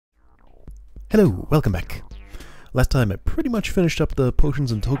Hello, welcome back. Last time I pretty much finished up the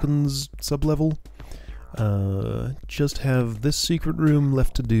potions and tokens sub-level. Just have this secret room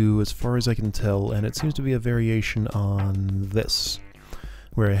left to do as far as I can tell, and it seems to be a variation on this,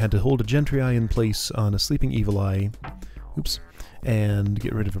 where I had to hold a Gentry Eye in place on a sleeping Evil Eye, oops, and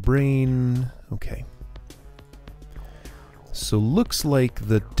get rid of a brain. Okay. So looks like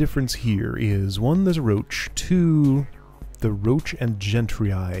the difference here is, 1, there's a roach, 2, the roach and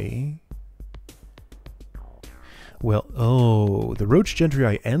Gentry Eye. Well, oh, the roach, Gentry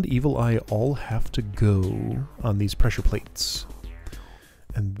Eye, and Evil Eye all have to go on these pressure plates.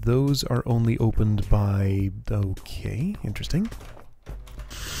 And those are only opened by... okay, interesting.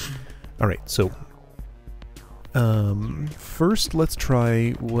 Alright, so... first let's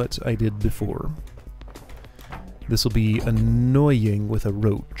try what I did before. This will be annoying with a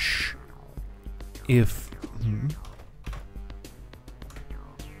roach. If...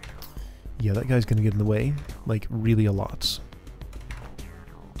 yeah, that guy's gonna get in the way. Like, really a lot.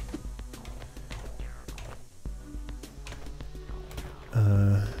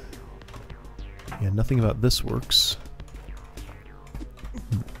 Yeah, nothing about this works.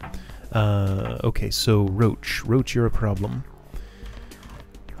 Okay, so Roach. Roach, you're a problem.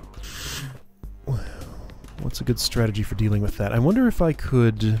 What's a good strategy for dealing with that? I wonder if I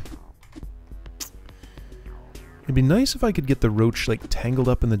could... It'd be nice if I could get the Roach, like, tangled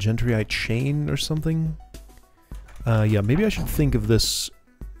up in the Gentry Eye chain or something. Yeah, maybe I should think of this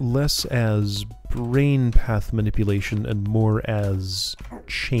less as brain path manipulation and more as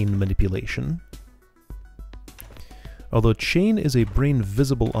chain manipulation. Although chain is a brain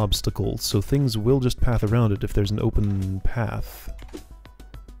visible obstacle, so things will just path around it if there's an open path.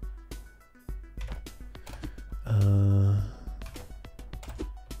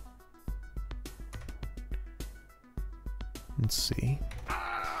 Let's see.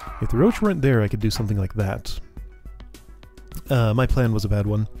 If the roach weren't there, I could do something like that. My plan was a bad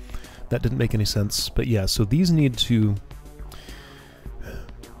one. That didn't make any sense. But yeah, so these need to...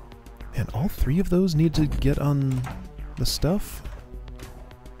 and all 3 of those need to get on the stuff?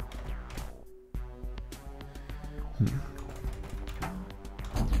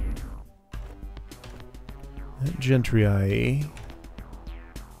 That Gentry Eye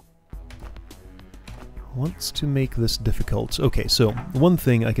wants to make this difficult. Okay, so one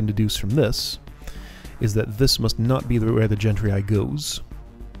thing I can deduce from this is that this must not be where the Gentry Eye goes.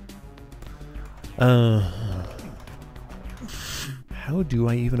 How do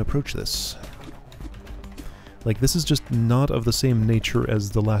I even approach this? Like, this is just not of the same nature as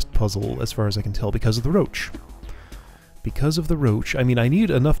the last puzzle, as far as I can tell, because of the roach. Because of the roach, I mean, I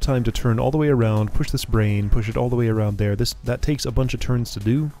need enough time to turn all the way around, push this brain, push it all the way around there. That takes a bunch of turns to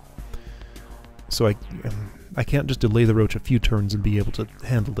do. So I can't just delay the roach a few turns and be able to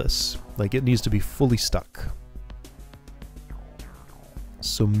handle this. Like, it needs to be fully stuck.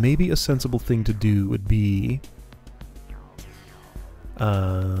 So maybe a sensible thing to do would be...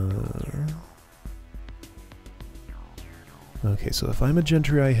 okay, so if I'm a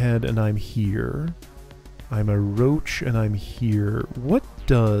Gentry Eye head and I'm here, I'm a roach and I'm here, what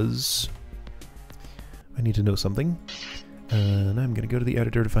does... I need to know something. And I'm gonna go to the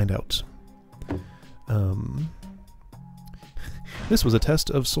editor to find out. This was a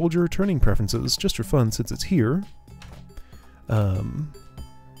test of soldier turning preferences, just for fun, since it's here. Wow,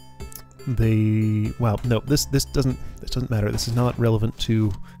 no, this doesn't matter. This is not relevant to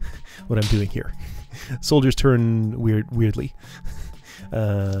what I'm doing here. Soldiers turn weirdly.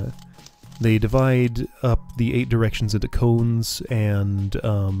 They divide up the 8 directions into cones, and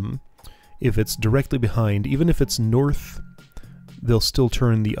if it's directly behind, even if it's north, they'll still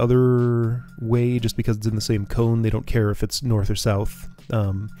turn the other way just because it's in the same cone. They don't care if it's north or south.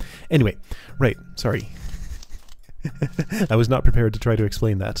 Anyway, right, sorry. I was not prepared to try to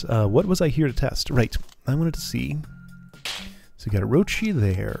explain that. What was I here to test? Right, I wanted to see. So we got a Roachy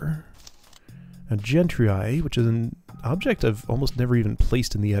there. A Gentry Eye, which is an object I've almost never even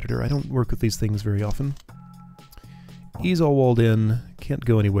placed in the editor. I don't work with these things very often. He's all walled in, can't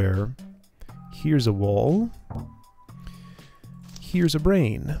go anywhere. Here's a wall. Here's a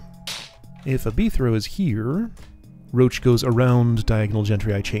brain. If a B-throw is here, Roach goes around diagonal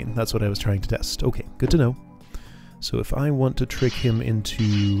Gentry Eye chain. That's what I was trying to test. Okay, good to know. So if I want to trick him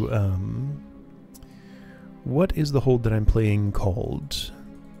into... what is the hold that I'm playing called?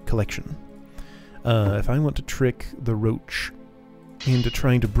 Collection. If I want to trick the Roach into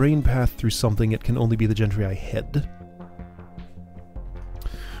trying to brain path through something, it can only be the Gentry Eye head.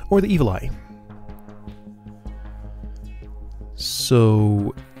 Or the Evil Eye.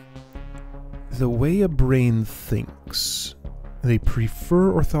 So, the way a brain thinks They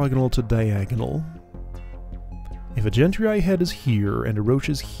prefer orthogonal to diagonal. If a gentry head is here and a roach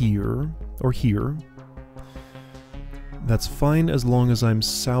is here, or here, that's fine as long as I'm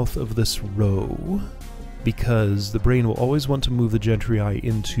south of this row, because the brain will always want to move the gentry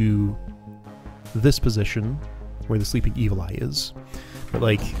into this position, where the sleeping evil eye is. But,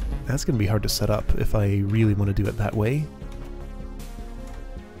 like, that's going to be hard to set up if I really want to do it that way.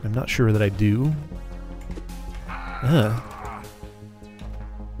 I'm not sure that I do.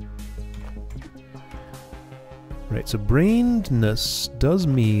 Right, so brainedness does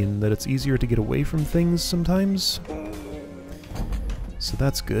mean that it's easier to get away from things sometimes. So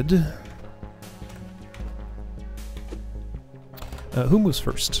that's good. Who moves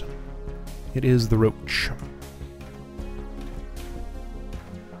first? It is the roach.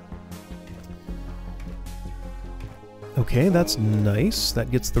 Okay, that's nice.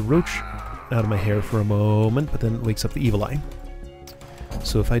 That gets the roach out of my hair for a moment, but then it wakes up the evil eye.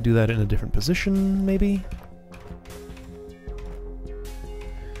 So if I do that in a different position, maybe?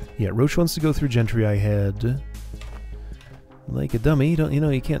 Yeah, roach wants to go through gentry head. Like a dummy, don't you know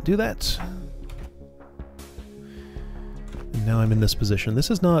you can't do that? And now I'm in this position. This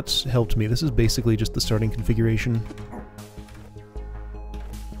has not helped me. This is basically just the starting configuration.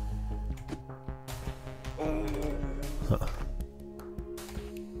 Huh.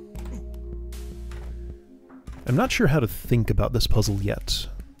 I'm not sure how to think about this puzzle yet.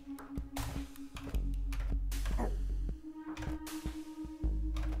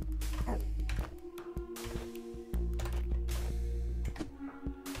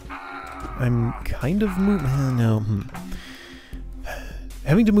 I'm kind of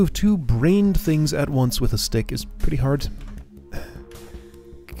Having to move two brained things at once with a stick is pretty hard.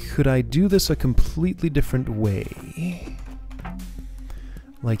 Could I do this a completely different way?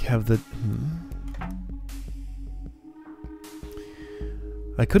 Like have the...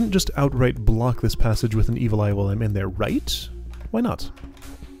 I couldn't just outright block this passage with an evil eye while I'm in there, right? Why not?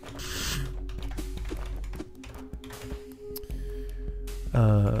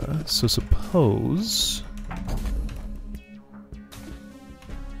 So suppose...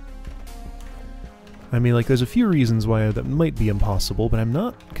 I mean, like, there's a few reasons why that might be impossible, but I'm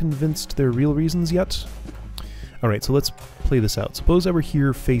not convinced they're real reasons yet. Alright, so let's play this out. Suppose I were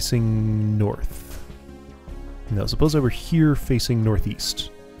here facing north. No, suppose I were here facing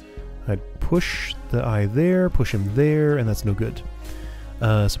northeast. I'd push the eye there, push him there, and that's no good.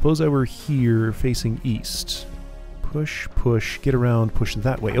 Suppose I were here facing east. Push, push, get around, push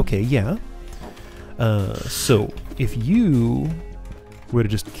that way. Okay, yeah. So, if you were to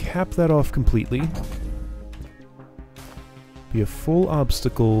just cap that off completely, be a full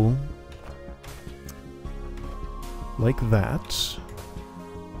obstacle like that.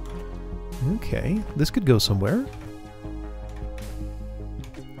 Okay, this could go somewhere.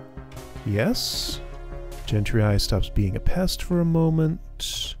 Yes. Gentry eye stops being a pest for a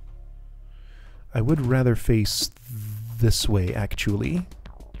moment. I would rather face this way, actually.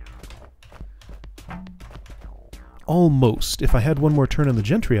 Almost. If I had one more turn on the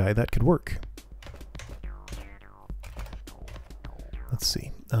gentry eye, that could work. Let's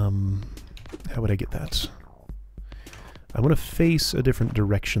see. How would I get that? I want to face a different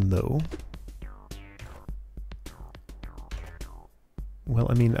direction, though. Well,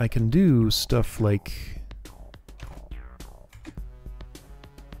 I mean, I can do stuff like...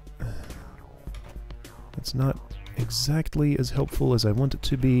 It's not exactly as helpful as I want it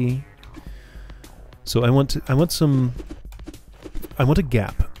to be. So I want a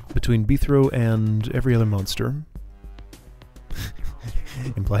gap between Beethro and every other monster.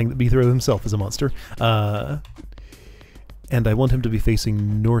 Implying that Beethro himself is a monster. And I want him to be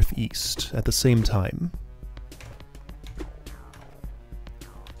facing northeast at the same time.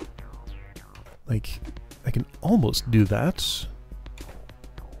 Like, I can almost do that.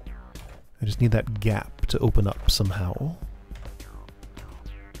 I just need that gap to open up somehow.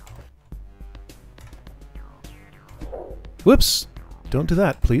 Whoops! Don't do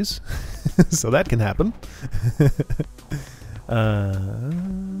that, please. So that can happen.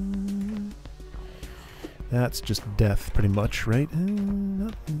 That's just death, pretty much, right?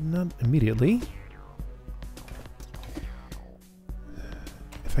 Not immediately.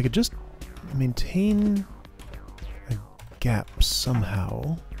 If I could just maintain a gap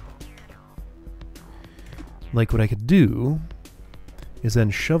somehow. Like, what I could do is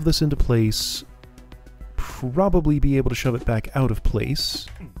then shove this into place, probably be able to shove it back out of place.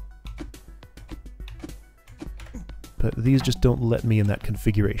 But these just don't let me in that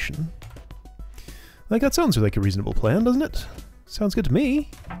configuration. Like, that sounds like a reasonable plan, doesn't it? Sounds good to me.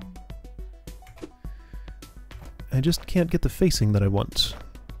 I I just can't get the facing that I want.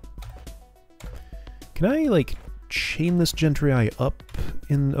 Can I, like, chain this Gentry up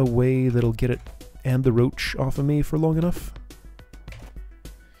in a way that'll get it and the roach off of me for long enough?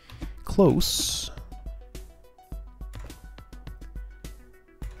 Close.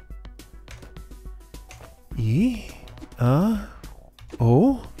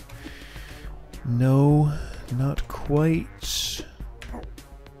 Oh? No, not quite.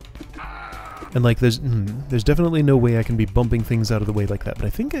 And like, there's definitely no way I can be bumping things out of the way like that, but I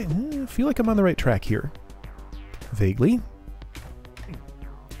think I feel like I'm on the right track here. Vaguely.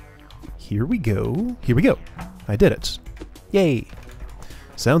 Here we go. Here we go. I did it. Yay.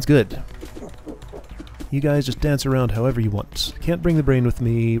 Sounds good. You guys just dance around however you want. Can't bring the brain with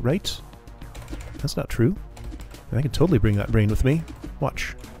me, right? That's not true. I can totally bring that brain with me.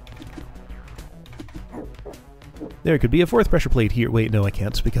 Watch. There could be a fourth pressure plate here. Wait, no, I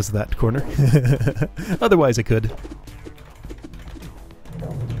can't because of that corner. Otherwise, I could.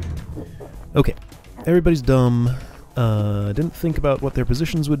 Okay. Everybody's dumb. Didn't think about what their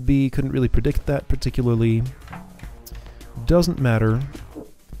positions would be. Couldn't really predict that particularly. Doesn't matter.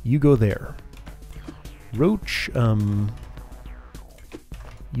 You go there. Roach,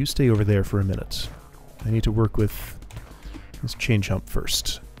 you stay over there for a minute. I need to work with this chain chomp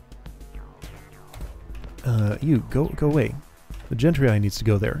first. You, go away. The Gentry needs to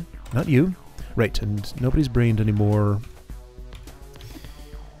go there. Not you. Right, and nobody's brained anymore.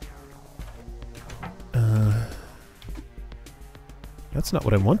 That's not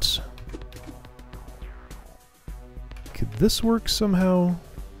what I want. Could this work somehow?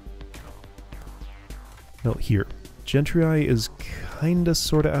 No, here. Gentry is kinda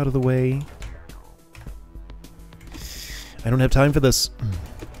sorta out of the way. I don't have time for this.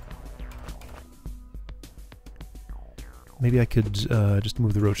 Maybe I could just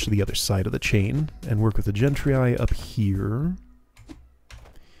move the roach to the other side of the chain and work with the Gentry up here.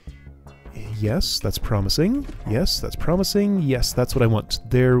 Yes, that's promising. Yes, that's promising. Yes, that's what I want.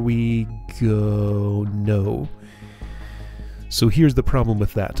 There we go. No. So here's the problem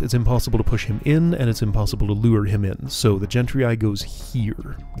with that. It's impossible to push him in, and it's impossible to lure him in. So the Gentry goes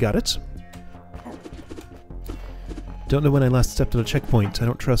here. Got it? Don't know when I last stepped on a checkpoint. I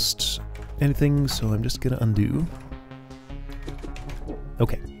don't trust anything, so I'm just gonna undo.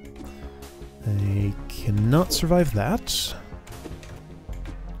 Okay. I cannot survive that.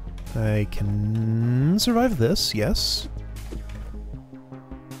 I can survive this, yes.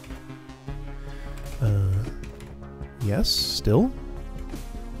 Yes, still.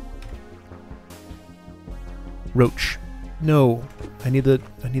 Roach. No. I need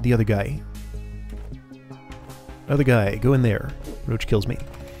the other guy. Other guy, go in there. Roach kills me.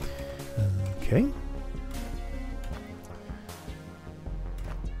 Okay.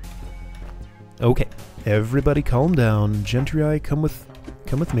 Okay. Everybody calm down. Gentry, come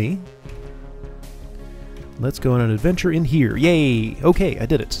with me. Let's go on an adventure in here. Yay! Okay, I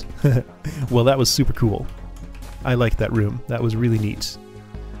did it. Well, that was super cool. I liked that room. That was really neat.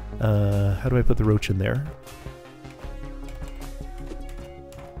 How do I put the roach in there?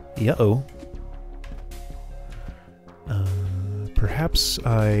 Uh-oh. Perhaps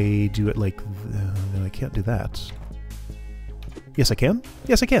I do it like... no, I can't do that. Yes, I can?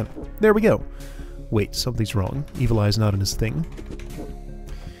 Yes, I can! There we go! Wait, something's wrong. Evil Eye's not in his thing.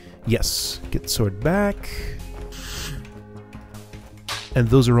 Yes. Get the sword back. And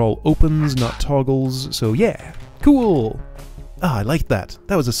those are all opens, not toggles, so yeah! Cool! Ah, I liked that.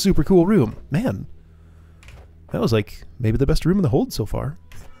 That was a super cool room. Man. That was like maybe the best room in the hold so far.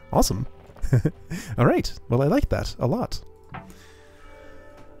 Awesome. Alright, well I liked that a lot.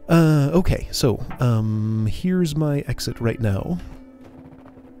 Okay, so, here's my exit right now.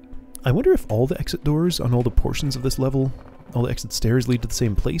 I wonder if all the exit doors on all the portions of this level, all the exit stairs lead to the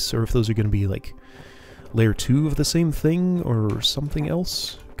same place, or if those are going to be, like, layer 2 of the same thing, or something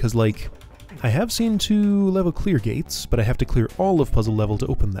else? Because, like, I have seen 2 level clear gates, but I have to clear all of puzzle level to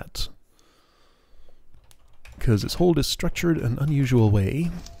open that. Because its hold is structured an unusual way.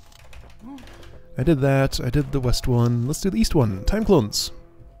 I did that, I did the west one, let's do the east one, time clones!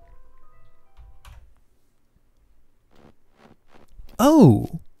 Oh!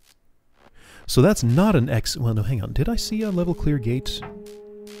 So that's not an X... well, no, hang on. Did I see a level clear gate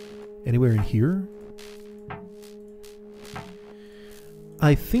anywhere in here?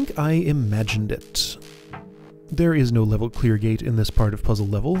 I think I imagined it. There is no level clear gate in this part of puzzle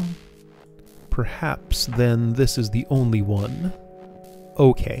level. Perhaps, then, this is the only one.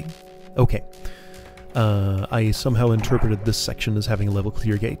 Okay. Okay. I somehow interpreted this section as having a level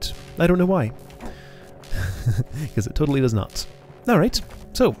clear gate. I don't know why. Because it totally does not. Alright,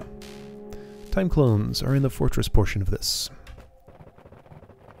 so... Time clones are in the fortress portion of this.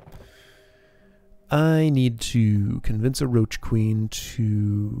 I need to convince a roach queen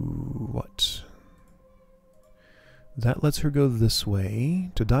to... what? That lets her go this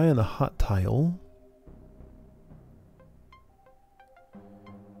way. To die on the hot tile.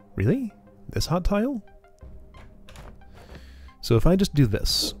 Really? This hot tile? So if I just do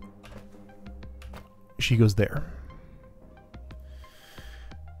this, she goes there.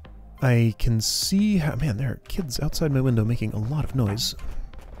 I can see how... man, there are kids outside my window making a lot of noise.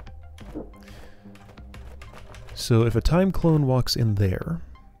 So if a time clone walks in there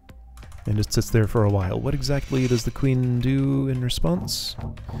and just sits there for a while, what exactly does the queen do in response?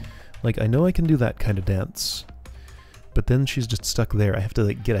 Like, I know I can do that kind of dance, but then she's just stuck there. I have to,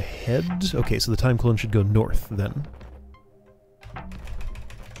 like, get ahead? Okay, so the time clone should go north, then.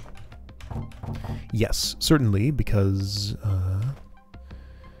 Yes, certainly, because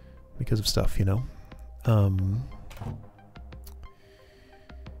of stuff, you know.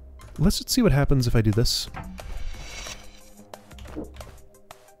 Let's just see what happens if I do this.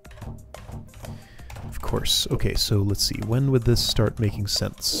 Of course. Okay, so let's see. When would this start making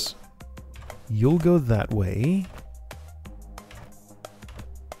sense? You'll go that way.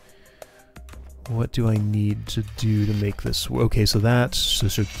 What do I need to do to make this... okay, so that... so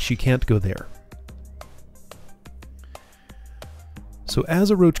she can't go there. So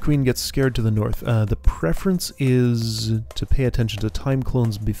as a roach queen gets scared to the north, the preference is to pay attention to time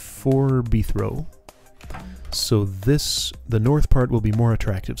clones before Beathrow. So this, the north part will be more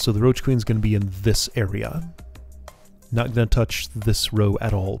attractive. So the roach queen's going to be in this area. Not going to touch this row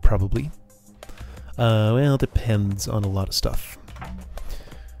at all, probably. Well, it depends on a lot of stuff.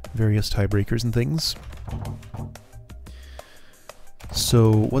 Various tiebreakers and things.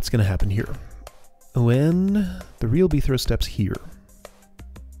 So what's going to happen here? When the real Beathrow steps here,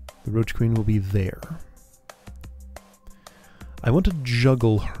 the roach queen will be there. I want to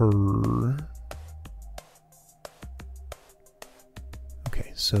juggle her.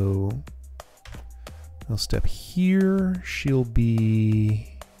 Okay, so I'll step here. She'll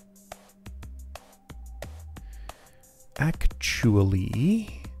be...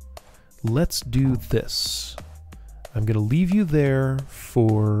 actually, let's do this. I'm going to leave you there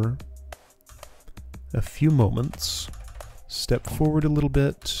for a few moments. Step forward a little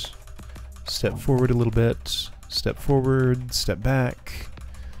bit, step forward a little bit, step forward, step back,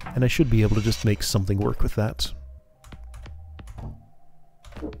 and I should be able to just make something work with that.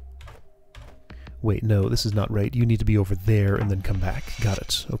 Wait, no, this is not right. You need to be over there and then come back. Got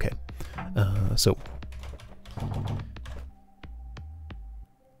it. Okay. So...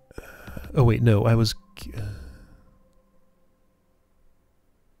 oh wait, no, I was...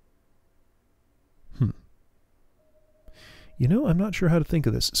 You know, I'm not sure how to think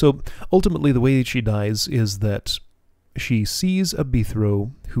of this. So, ultimately, the way she dies is that she sees a Beathrow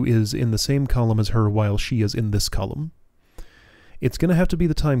who is in the same column as her while she is in this column. It's going to have to be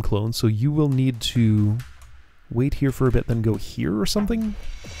the time clone, so you will need to wait here for a bit, then go here or something?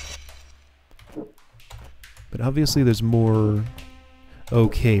 But obviously there's more...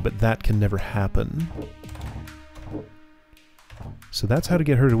 okay, but that can never happen. So that's how to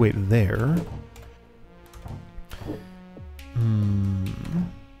get her to wait there.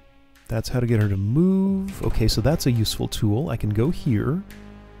 That's how to get her to move. Okay, so that's a useful tool. I can go here.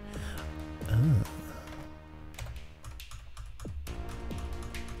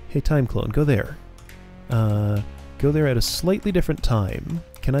 Hey, time clone, go there. Go there at a slightly different time.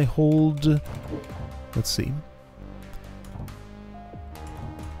 Can I hold... let's see.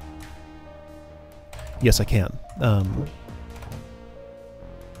 Yes, I can.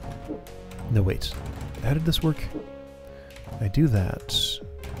 No, wait. How did this work? I do that.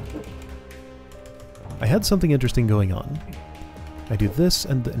 I had something interesting going on. I do this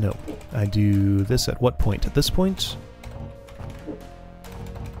and... no. I do this at what point? At this point?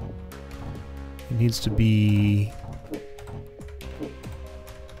 It needs to be...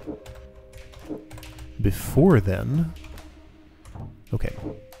 before then. Okay.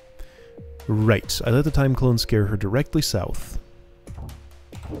 Right. I let the time clone scare her directly south.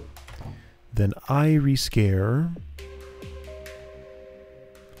 Then I rescare...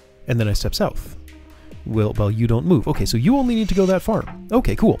 and then I step south. Well, you don't move. Okay, so you only need to go that far.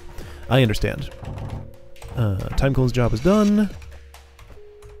 Okay, cool. I understand. Time clone's job is done.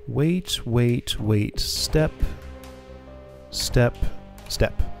 Wait, wait, wait. Step. Step.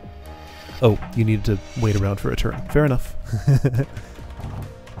 Step. Oh, you needed to wait around for a turn. Fair enough.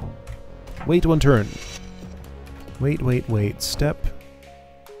 Wait one turn. Wait, wait, wait. Step.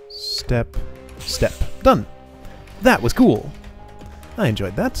 Step. Step. Done. That was cool. I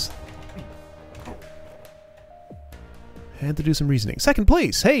enjoyed that. had to do some reasoning. Second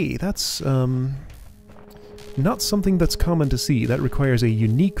place! Hey, that's not something that's common to see. That requires a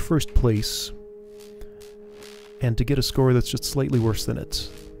unique first place, and to get a score that's just slightly worse than it.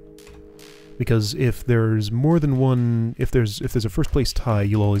 Because if there's more than one, if there's a first place tie,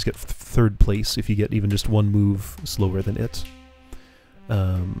 you'll always get third place if you get even just one move slower than it.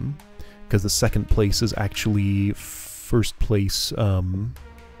 Because the second place is actually first place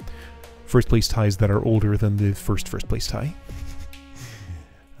ties that are older than the first place tie.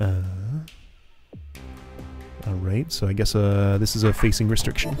 Alright, so I guess this is a facing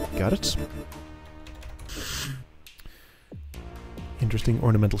restriction. Got it. Interesting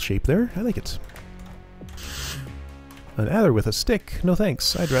ornamental shape there. I like it. An adder with a stick? No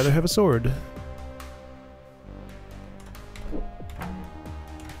thanks. I'd rather have a sword.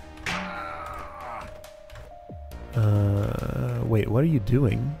 Wait, what are you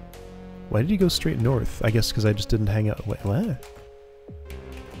doing? Why did you go straight north? I guess because I just didn't hang out. Wait, what?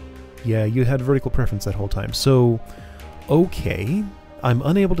 Yeah, you had vertical preference that whole time. So, okay. I'm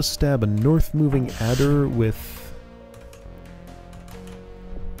unable to stab a north-moving adder with...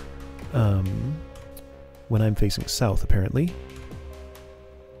 when I'm facing south, apparently.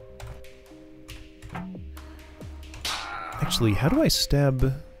 Actually, how do I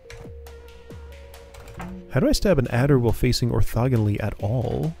stab... How do I stab an adder while facing orthogonally at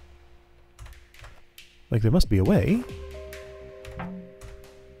all? Like, there must be a way.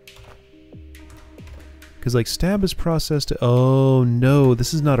 Because, like, stab is processed... Oh, no,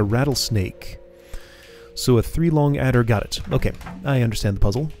 this is not a rattlesnake. So a 3-long adder, got it. Okay, I understand the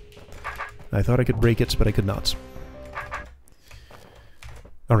puzzle. I thought I could break it, but I could not.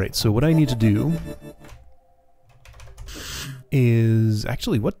 Alright, so what I need to do is...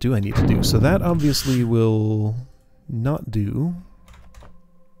 Actually, what do I need to do? So that obviously will not do.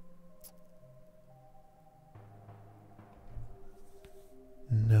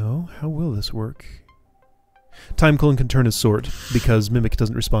 No, how will this work? Time Clone can turn his sword, because Mimic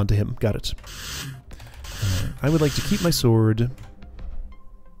doesn't respond to him. Got it. I would like to keep my sword...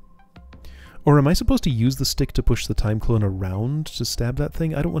 Or am I supposed to use the stick to push the Time Clone around to stab that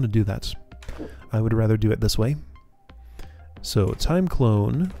thing? I don't want to do that. I would rather do it this way. So, Time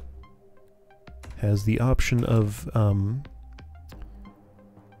Clone has the option of...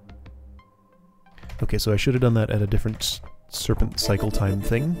 Okay, so I should have done that at a different serpent cycle time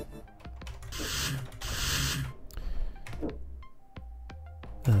thing.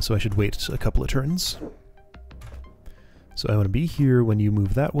 So I should wait a couple of turns. So I want to be here when you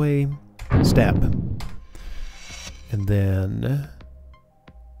move that way. Stab. And then...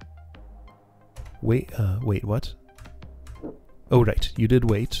 Wait, wait, what? Oh, right, you did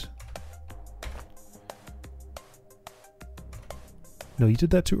wait. No, you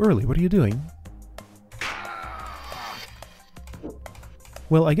did that too early. What are you doing?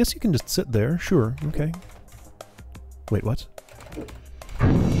 Well, I guess you can just sit there. Sure, okay. Wait, what?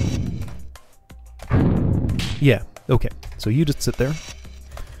 Yeah, okay. So you just sit there.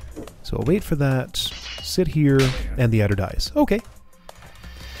 So I'll wait for that, sit here, and the adder dies. Okay.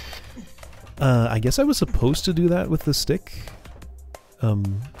 I guess I was supposed to do that with the stick.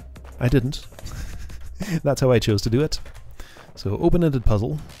 I didn't. That's how I chose to do it. So, open-ended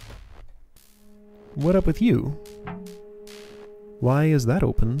puzzle. What up with you? Why is that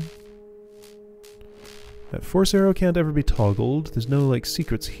open? That force arrow can't ever be toggled. There's no, like,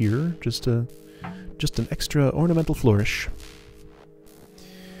 secrets here. Just an extra ornamental flourish.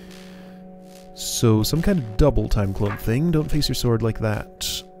 So, some kind of double time clone thing. Don't face your sword like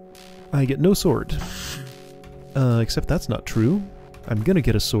that. I get no sword. Except that's not true. I'm gonna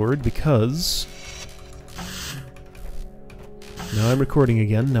get a sword because... Now I'm recording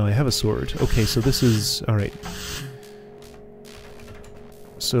again. Now I have a sword. Okay, so this is... Alright.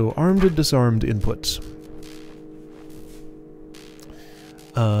 So, armed and disarmed input.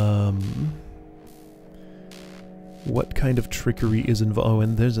 What kind of trickery is involved? Oh,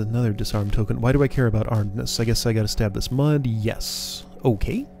 and there's another disarm token. Why do I care about armedness? I guess I gotta stab this mud. Yes.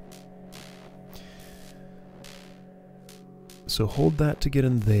 Okay. So hold that to get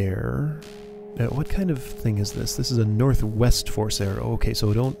in there. What kind of thing is this? This is a northwest force arrow. Okay,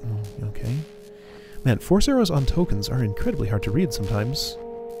 so don't... Okay. Man, force arrows on tokens are incredibly hard to read sometimes.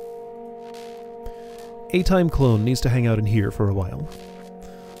 A time clone needs to hang out in here for a while.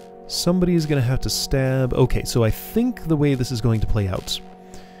 Somebody's gonna have to stab... Okay, so I think the way this is going to play out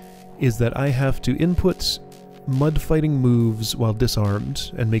is that I have to input mud fighting moves while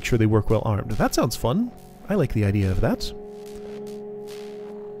disarmed and make sure they work while armed. That sounds fun. I like the idea of that.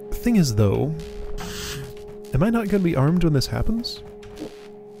 The thing is, though, am I not going to be armed when this happens?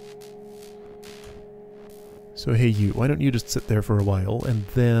 So hey you, why don't you just sit there for a while, and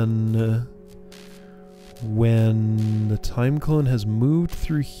then when the time clone has moved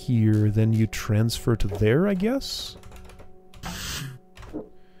through here, then you transfer to there, I guess?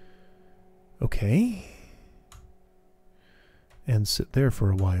 Okay. And sit there for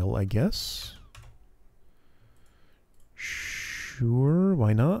a while, I guess. Sure,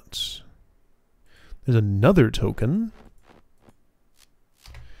 why not? There's another token.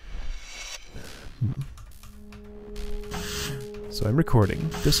 So I'm recording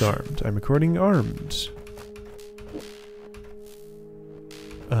disarmed. I'm recording armed.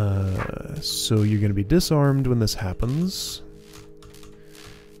 So you're going to be disarmed when this happens.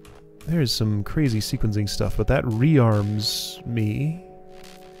 There's some crazy sequencing stuff, but that rearms me.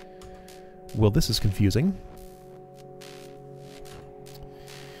 Well, this is confusing.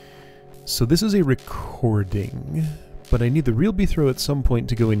 So this is a recording, but I need the real B-throw at some point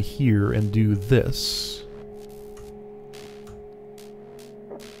to go in here and do this.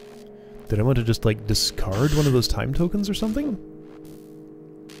 Did I want to just, like, discard one of those time tokens or something?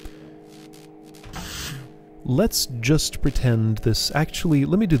 Let's just pretend this... Actually,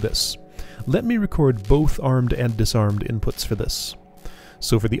 let me do this. Let me record both armed and disarmed inputs for this.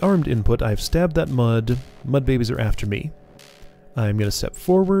 So for the armed input, I've stabbed that mud. Mud babies are after me. I'm going to step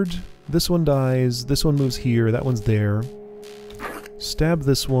forward. This one dies. This one moves here. That one's there. Stab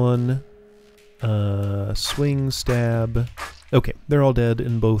this one. Swing, stab. Okay, they're all dead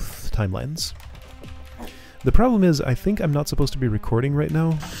in both timelines. The problem is, I think I'm not supposed to be recording right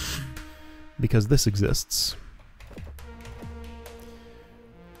now, because this exists.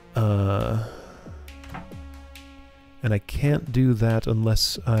 And I can't do that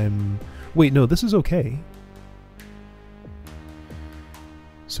unless I'm... Wait, no, this is okay.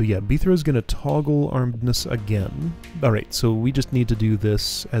 So yeah, B-throw's gonna toggle armedness again. Alright, so we just need to do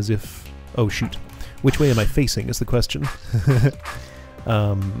this as if... Oh, shoot. Which way am I facing is the question.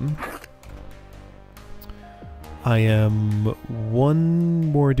 I am 1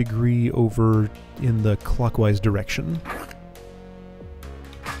 more degree over in the clockwise direction.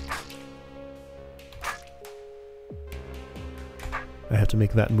 I have to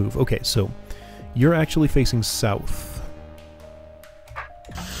make that move. Okay, so you're actually facing south.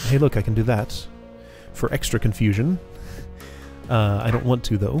 Hey, look, I can do that. For extra confusion. I don't want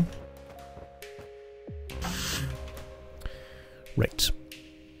to, though. Right.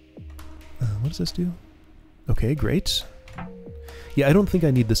 What does this do? Okay, great. Yeah, I don't think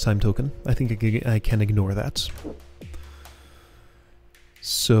I need this time token. I think I can ignore that.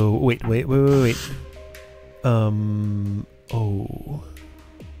 So, wait. Oh.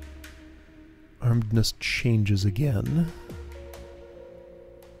 Armedness changes again.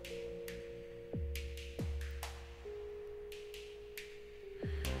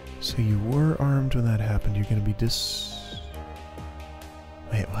 So you were armed when that happened. You're gonna be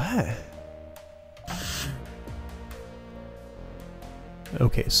Wait, what?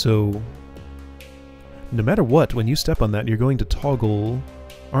 Okay, so... No matter what, when you step on that, you're going to toggle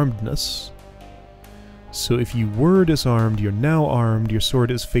armedness. So if you were disarmed, you're now armed, your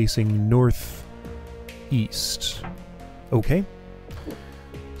sword is facing northeast. Okay.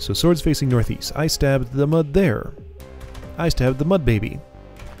 So sword's facing northeast. I stabbed the mud there. I stabbed the mud baby.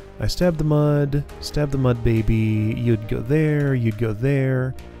 I stabbed the mud baby, you'd go there, you'd go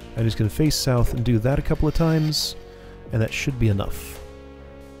there. I'm just going to face south and do that a couple of times, and that should be enough.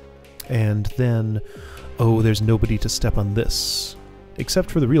 And then, oh, there's nobody to step on this. Except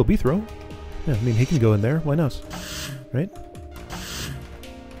for the real B-throw. Yeah, I mean, he can go in there, why not? Right?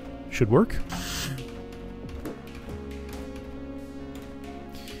 Should work.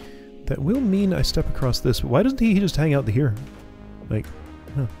 That will mean I step across this. Why doesn't he just hang out here? Like,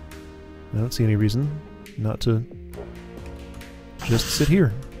 huh. I don't see any reason not to just sit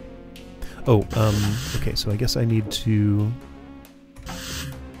here. Oh, okay, so I guess I need to...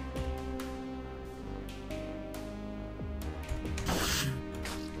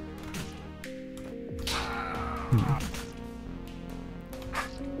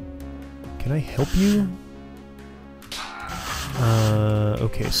 Can I help you?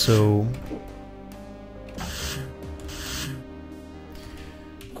 Okay, so...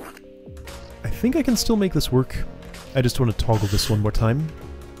 I think I can still make this work. I just want to toggle this one more time.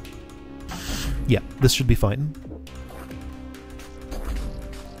 Yeah, this should be fine.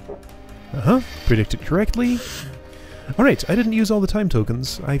 Predicted correctly. Alright, I didn't use all the time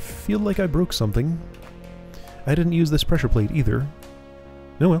tokens. I feel like I broke something. I didn't use this pressure plate either.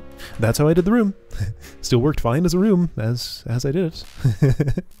 Oh well, that's how I did the room. Still worked fine as a room, as I did it.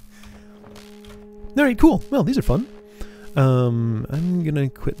 Alright, cool. Well, these are fun. I'm gonna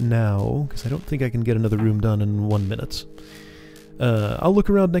quit now, because I don't think I can get another room done in 1 minute. I'll look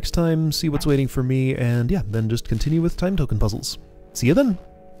around next time, see what's waiting for me, and yeah, then just continue with time token puzzles. See you then!